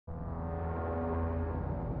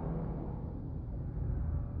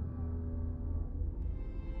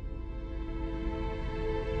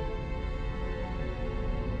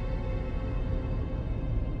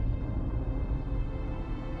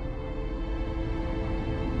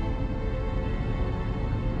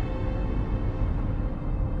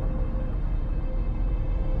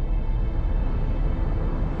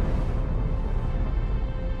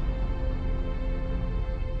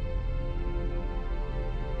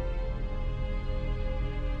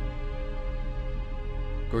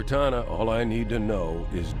Cortana, all I need to know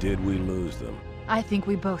is did we lose them? I think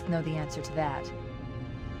we both know the answer to that.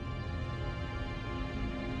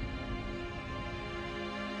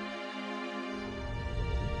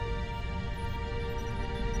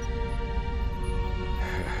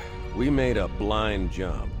 We made a blind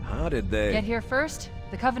jump. How did they... Get here first?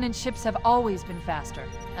 The Covenant ships have always been faster.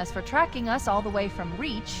 As for tracking us all the way from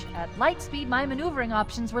Reach, at light speed my maneuvering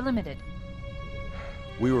options were limited.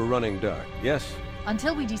 We were running dark, yes?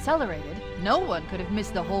 Until we decelerated, no one could have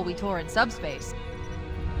missed the hole we tore in subspace.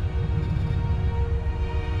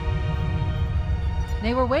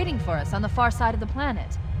 They were waiting for us on the far side of the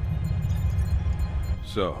planet.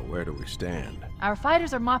 So, where do we stand? Our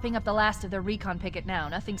fighters are mopping up the last of their recon picket now,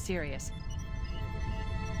 nothing serious.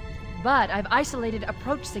 But I've isolated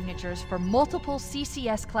approach signatures for multiple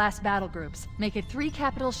CCS-class battle groups. Make it 3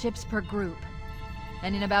 capital ships per group.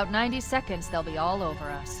 And in about 90 seconds, they'll be all over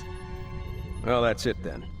us. Well, that's it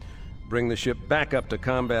then. Bring the ship back up to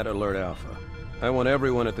Combat Alert Alpha. I want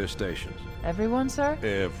everyone at their stations. Everyone, sir?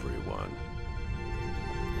 Everyone.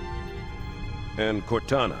 And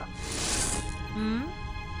Cortana. Hmm?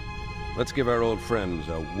 Let's give our old friends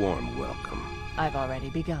a warm welcome. I've already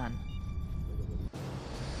begun.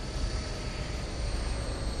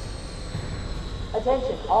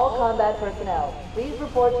 Attention, all combat personnel. Please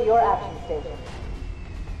report to your action station.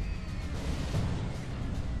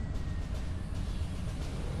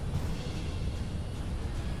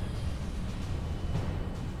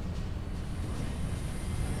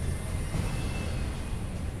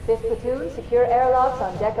 Fifth platoon, secure airlocks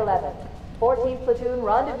on deck 11. 14th platoon,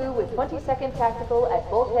 rendezvous with 22nd Tactical at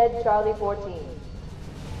Bulkhead Charlie 14.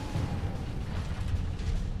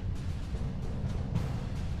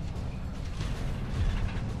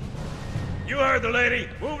 You heard the lady.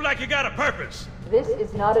 Move like you got a purpose. This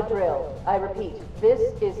is not a drill. I repeat, this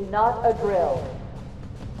is not a drill.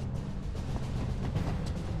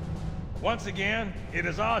 Once again, it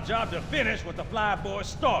is our job to finish what the flyboys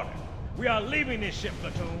started. We are leaving this ship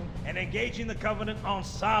platoon and engaging the Covenant on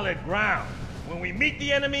solid ground. When we meet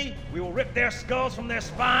the enemy, we will rip their skulls from their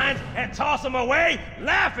spines and toss them away,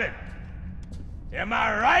 laughing. Am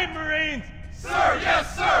I right, Marines? Sir,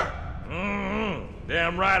 yes, sir!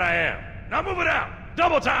 Damn right I am. Now move it out!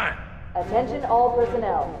 Double time! Attention all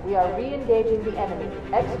personnel. We are re-engaging the enemy.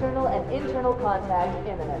 External and internal contact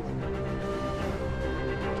imminent.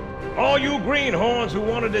 All you greenhorns who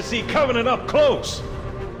wanted to see Covenant up close,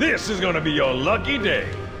 this is gonna be your lucky day.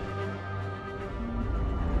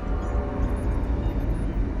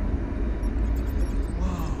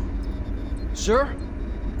 Whoa. Sir?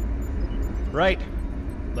 Right.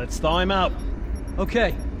 Let's thaw him out.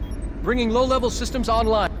 Okay. Bringing low-level systems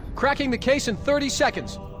online. Cracking the case in 30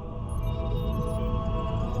 seconds.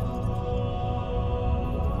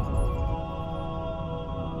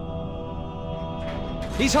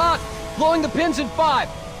 He's hot! Blowing the pins in 5!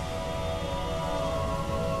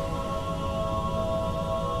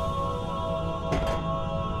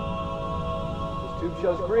 This tube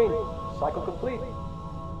shows green. Cycle complete.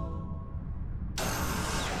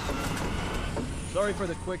 Sorry for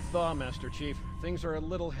the quick thaw, Master Chief. Things are a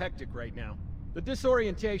little hectic right now. The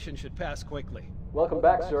disorientation should pass quickly. Welcome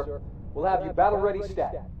back, sir. We'll have you battle-ready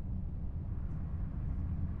stat.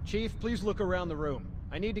 Chief, please look around the room.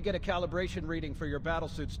 I need to get a calibration reading for your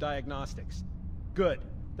battlesuit's diagnostics. Good.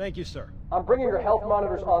 Thank you, sir. I'm bringing your health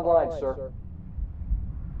monitors online, sir.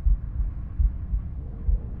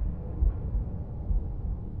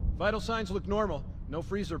 Vital signs look normal. No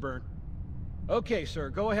freezer burn. Okay, sir.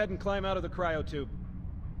 Go ahead and climb out of the cryotube.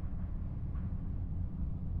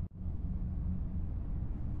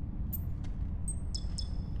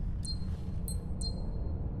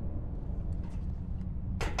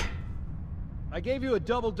 I gave you a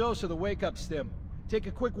double dose of the wake-up stim. Take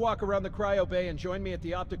a quick walk around the cryo bay and join me at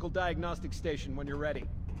the optical diagnostic station when you're ready.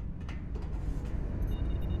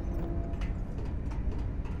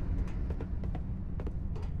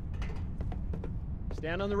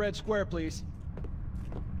 Stand on the red square, please.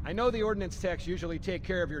 I know the ordnance techs usually take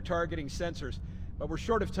care of your targeting sensors, but we're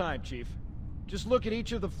short of time, Chief. Just look at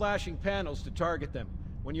each of the flashing panels to target them.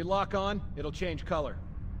 When you lock on, it'll change color.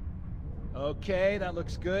 Okay, that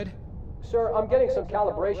looks good. Sir, I'm getting some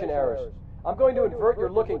calibration errors. I'm going to invert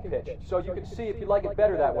your looking pitch, so you can see if you like it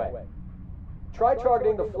better that way. Try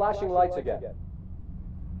targeting the flashing lights again.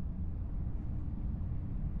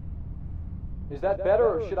 Is that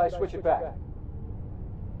better, or should I switch it back?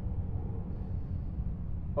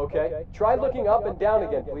 Okay, try looking up and down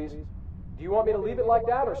again, please. Do you want me to leave it like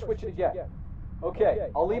that, or switch it again? Okay,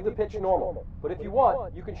 I'll leave the pitch normal, but if you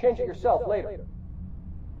want, you can change it yourself later.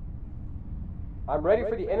 I'm ready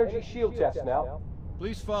for the energy shield test now.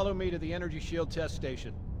 Please follow me to the energy shield test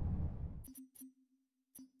station.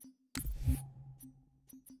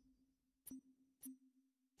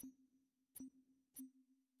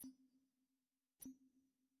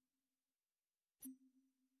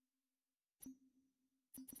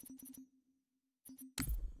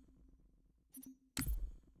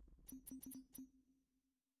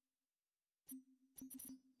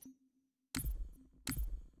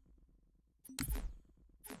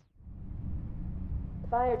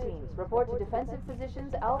 Fire teams, report to defensive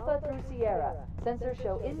positions Alpha through Sierra. Sensors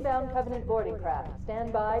show inbound Covenant boarding craft.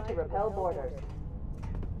 Stand by to repel boarders.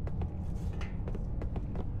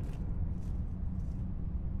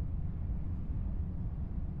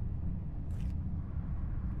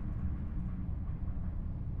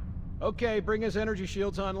 Okay, bring his energy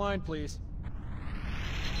shields online, please.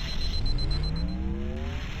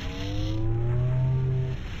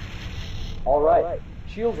 All right.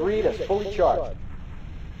 Shields read as fully charged.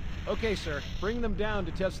 Okay, sir. Bring them down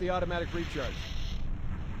to test the automatic recharge.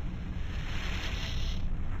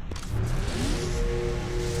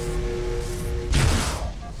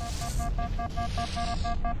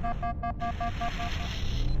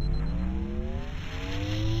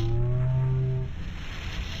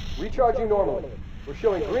 Recharging normally. We're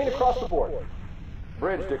showing green across the board.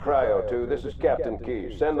 Bridge to Cryo 2, this is Captain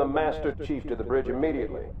Keyes. Send the Master Chief to the bridge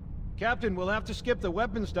immediately. Captain, we'll have to skip the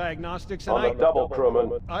weapons diagnostics and On the double,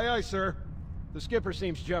 crewman. Aye, aye, sir. The skipper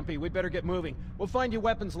seems jumpy. We'd better get moving. We'll find you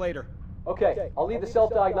weapons later. Okay, I'll leave the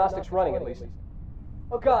self-diagnostics running at least.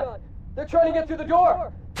 Oh God, they're trying to get through the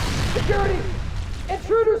door! Security!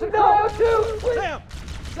 Intruders in Cryo 2! Please! Sam!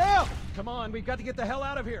 Sam! Come on, we've got to get the hell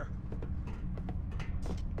out of here.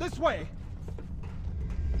 This way!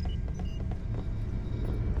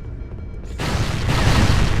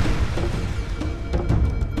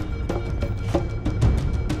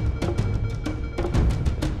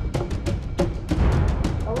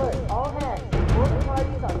 Alert, all hands. Boarding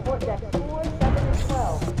parties on port decks 4, 7, and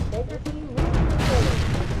 12. Make your team move to the building.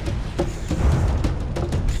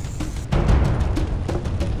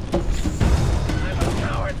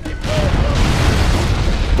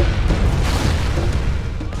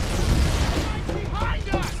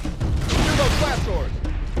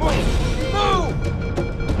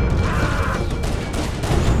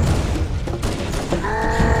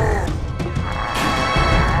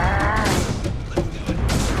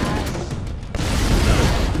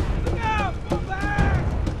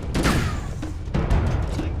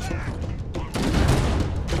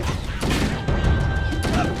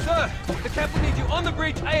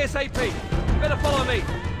 ASAP! Better follow me!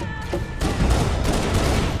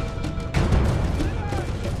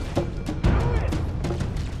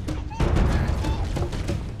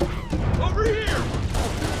 Over here!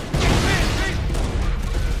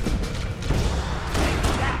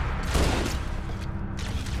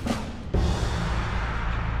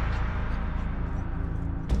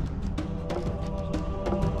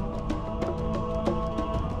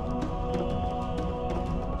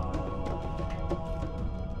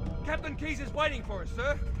 Captain Keyes is waiting for us,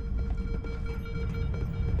 sir.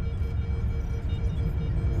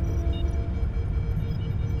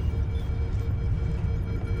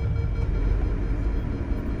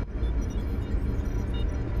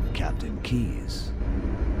 Captain Keyes.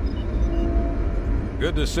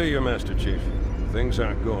 Good to see you, Master Chief. Things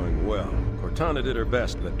aren't going well. Cortana did her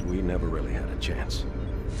best, but we never really had a chance.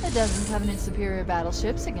 A dozen Covenant superior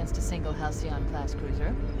battleships against a single Halcyon-class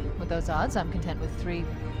cruiser. With those odds, I'm content with 3,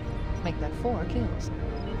 make that 4 kills.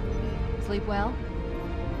 Sleep well?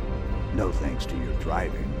 No thanks to your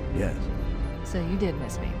driving, yes. So you did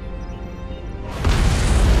miss me.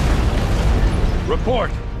 Report!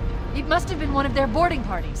 It must have been one of their boarding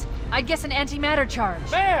parties. I'd guess an antimatter charge.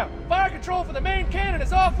 Ma'am! Fire control for the main cannon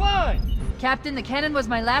is offline! Captain, the cannon was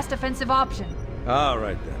my last offensive option. All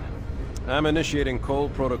right, then. I'm initiating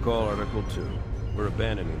Cold Protocol Article 2. We're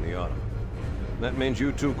abandoning the Autumn. That means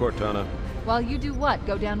you too, Cortana. While you do what?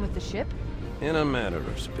 Go down with the ship? In a manner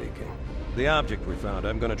of speaking. The object we found,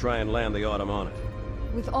 I'm gonna try and land the Autumn on it.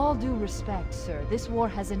 With all due respect, sir, this war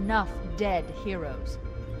has enough dead heroes.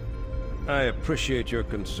 I appreciate your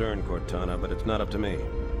concern, Cortana, but it's not up to me.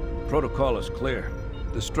 Protocol is clear.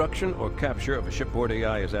 Destruction or capture of a shipboard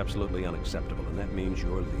AI is absolutely unacceptable, and that means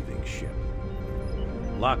you're leaving ship.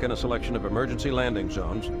 Lock in a selection of emergency landing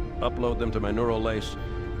zones, upload them to my neural lace,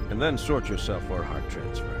 and then sort yourself for a heart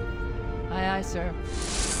transfer. Aye, aye, sir.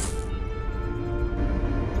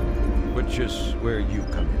 Which is where you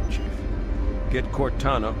come in, Chief. Get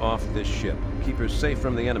Cortana off this ship. Keep her safe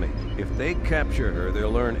from the enemy. If they capture her,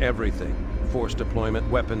 they'll learn everything. Force deployment,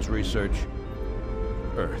 weapons research,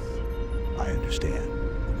 Earth. I understand.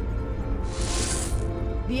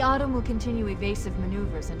 The Autumn will continue evasive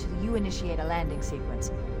maneuvers until you initiate a landing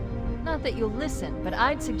sequence. Not that you'll listen, but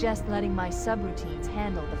I'd suggest letting my subroutines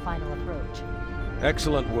handle the final approach.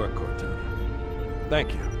 Excellent work, Cortana.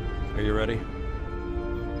 Thank you. Are you ready?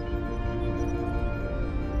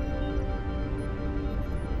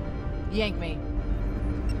 Yank me.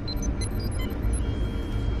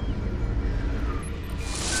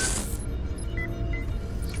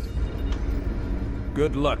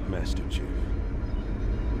 Good luck, Master Chief.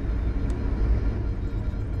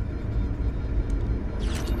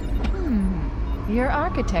 Your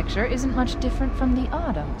architecture isn't much different from the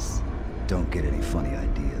Autumn's. Don't get any funny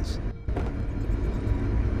ideas.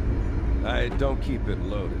 I don't keep it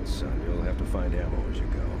loaded, son. You'll have to find ammo as you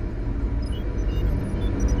go.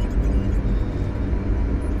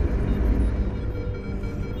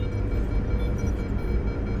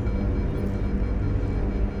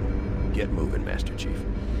 Get moving, Master Chief.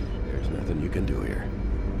 There's nothing you can do here.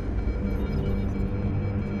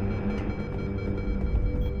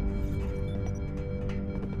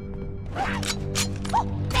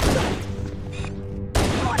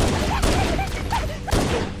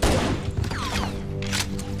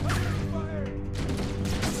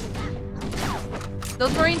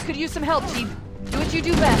 Those Marines could use some help, Chief. Do what you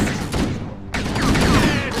do best.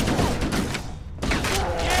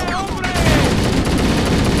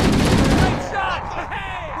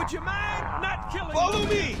 Follow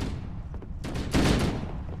me!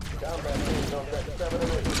 Combat teams on deck 7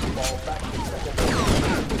 and 8. Fall back to secondary.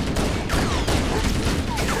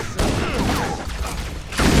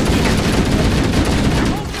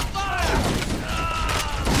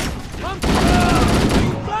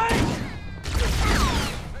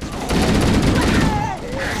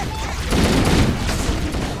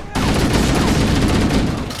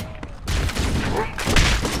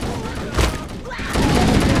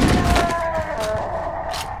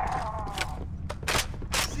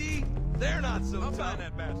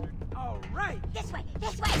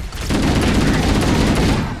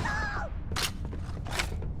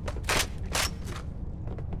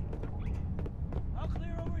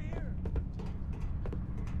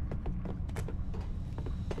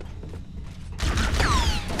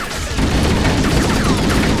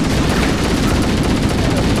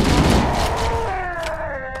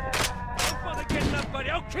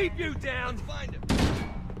 Keep you down! Find him!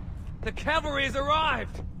 The cavalry has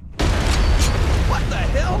arrived! What the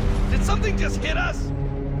hell? Did something just hit us?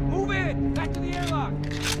 Move in! Back to the airlock!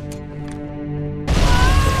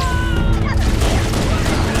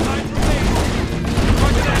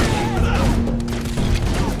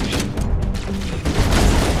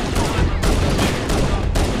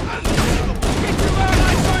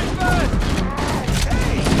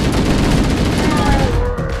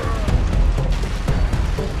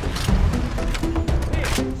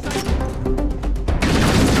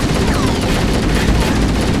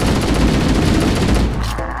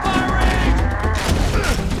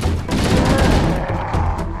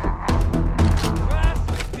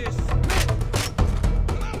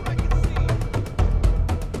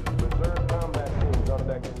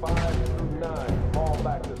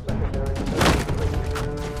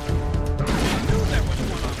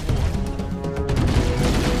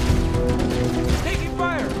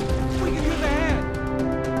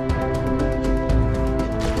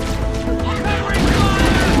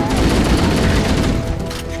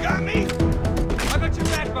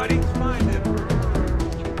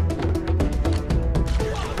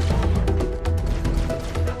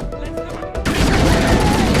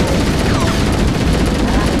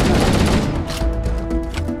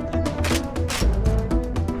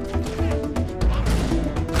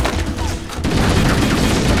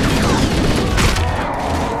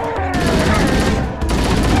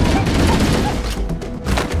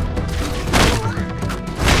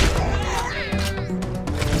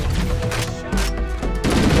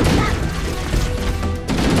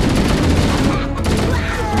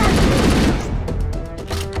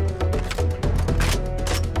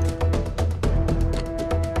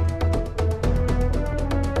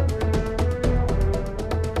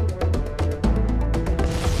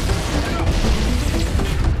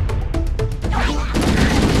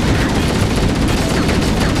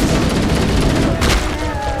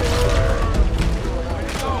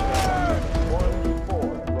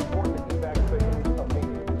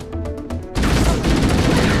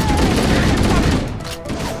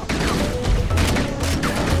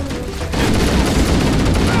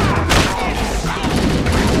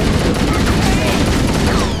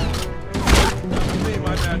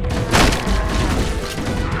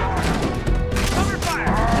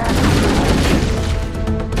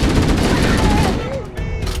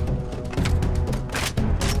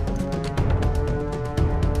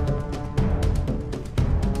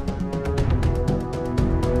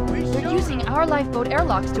 our lifeboat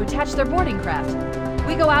airlocks to attach their boarding craft.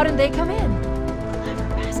 We go out and they come in. Clever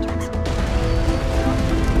bastards.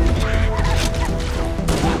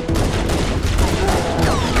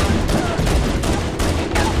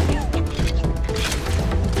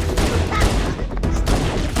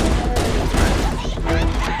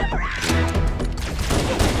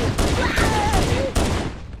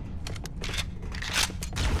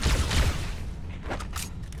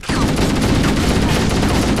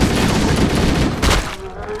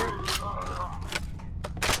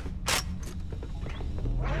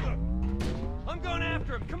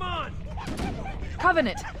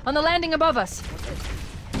 Covenant, on the landing above us.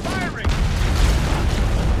 Firing!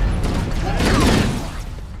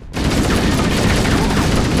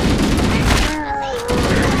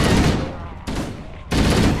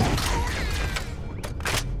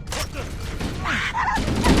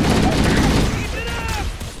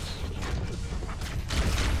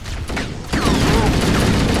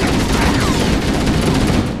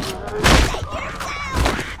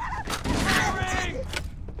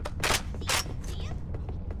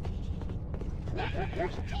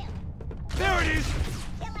 There it is!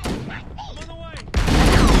 I'm on the way!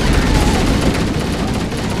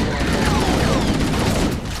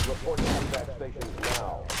 Report to combat stations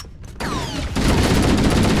now.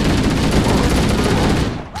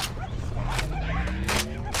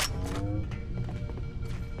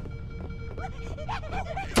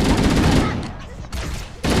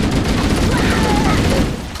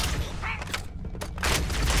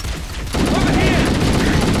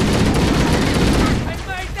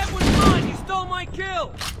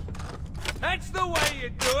 That's the way you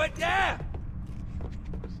do it, yeah!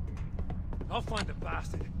 I'll find the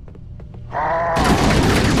bastard.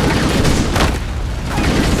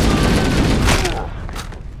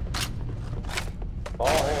 All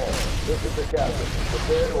hands, this is the captain.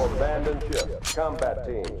 Prepare to abandon ship. Combat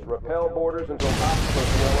teams, repel boarders until ops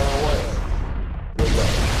personnel are away. Good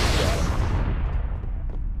luck.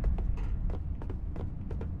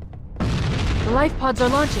 The life pods are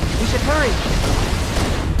launching. We should hurry.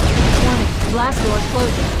 Warning, blast doors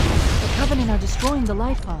closing. The Covenant are destroying the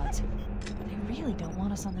life pods. They really don't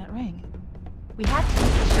want us on that ring. We have to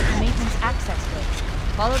take the ship's maintenance access ways.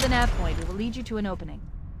 Follow the nav point. It will lead you to an opening.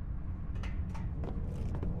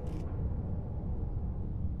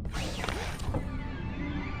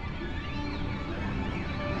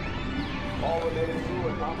 All remaining crew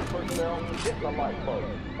and ops personnel, hit the lifeboat.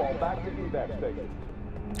 Fall back to evac station.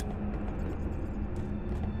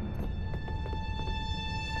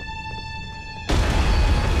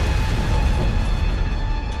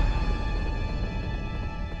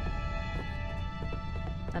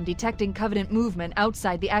 I'm detecting Covenant movement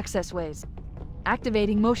outside the access ways.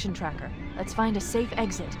 Activating motion tracker. Let's find a safe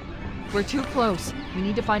exit. We're too close. We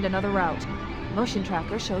need to find another route. Motion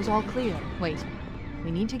tracker shows all clear. Wait. We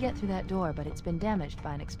need to get through that door, but it's been damaged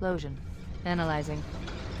by an explosion. Analyzing.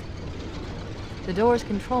 The door's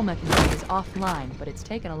control mechanism is offline, but it's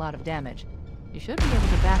taken a lot of damage. You should be able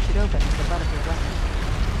to bash it open with the butt of your weapon.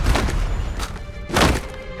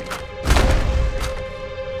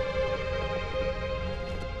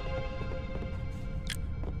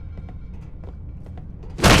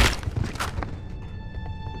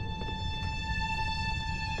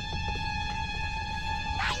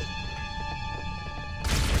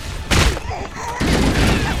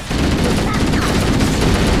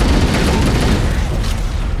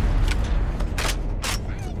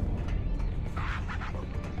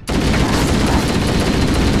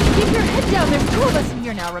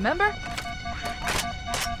 Now, remember?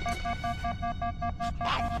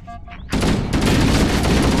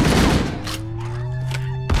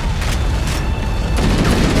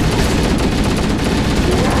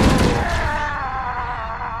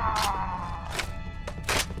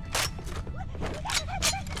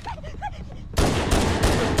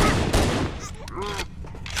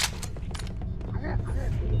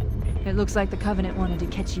 It looks like the Covenant wanted to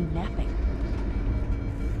catch you napping.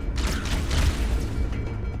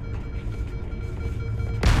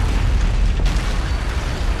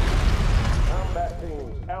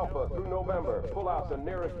 Alpha through November. Pull out the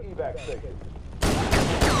nearest evac station.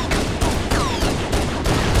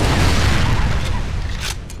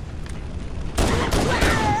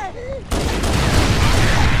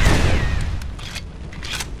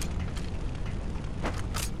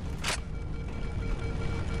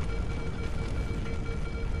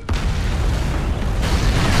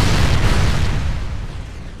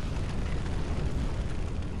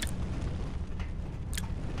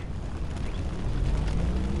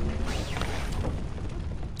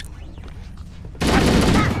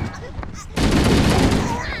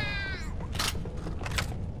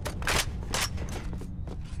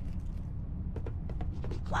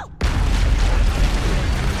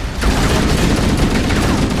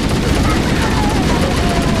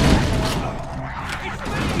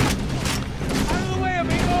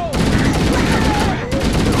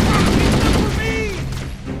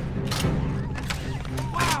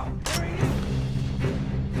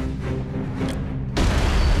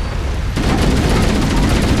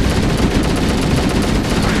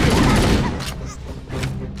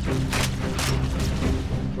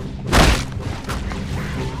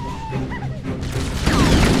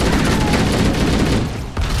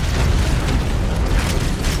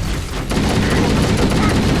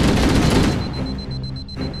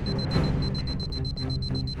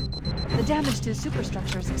 The damage to the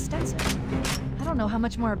superstructure is extensive. I don't know how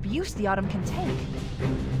much more abuse the Autumn can take.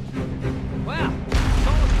 Wow!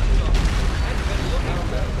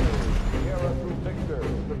 Sierra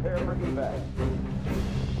 360, prepare for evac.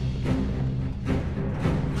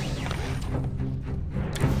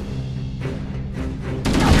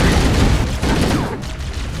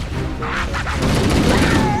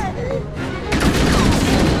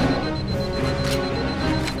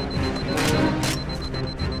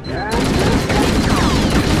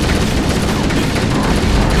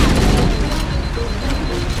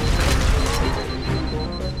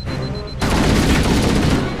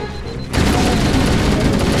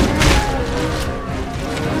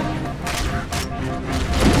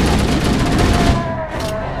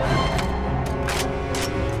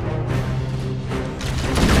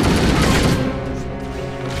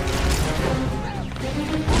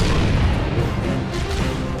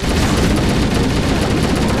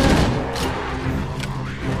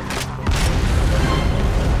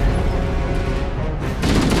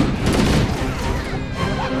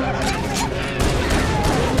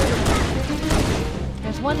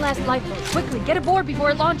 One last lifeboat. Quickly, get aboard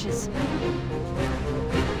before it launches.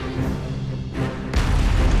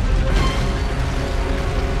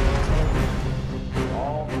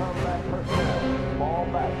 All combat personnel, fall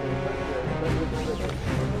back to their position.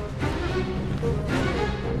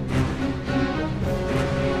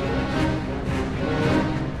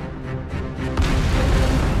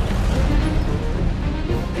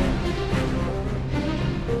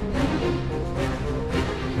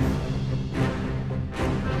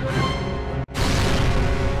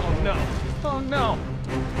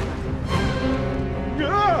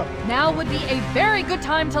 No! Now would be a very good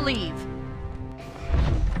time to leave.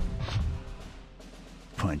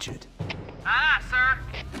 Punch it. Aye, sir.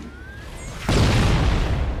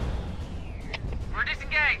 We're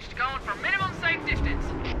disengaged, going for minimum safe distance.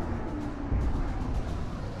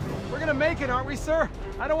 We're gonna make it, aren't we, sir?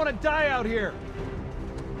 I don't want to die out here.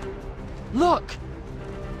 Look!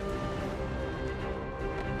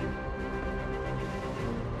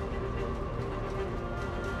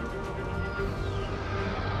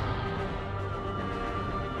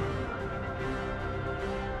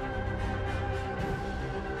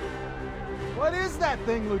 What is that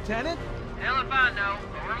thing, Lieutenant? Hell if I know,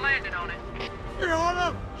 but we're landing on it. Your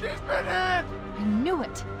Honor, she's been hit! I knew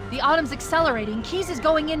it. The Autumn's accelerating. Keys is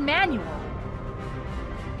going in manual.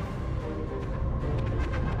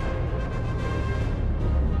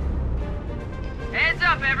 Heads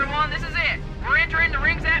up, everyone. This is it. We're entering the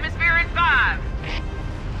ring's atmosphere in 5.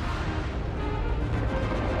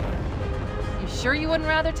 You sure you wouldn't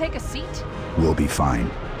rather take a seat? We'll be fine.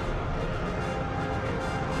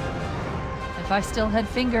 If I still had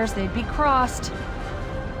fingers, they'd be crossed.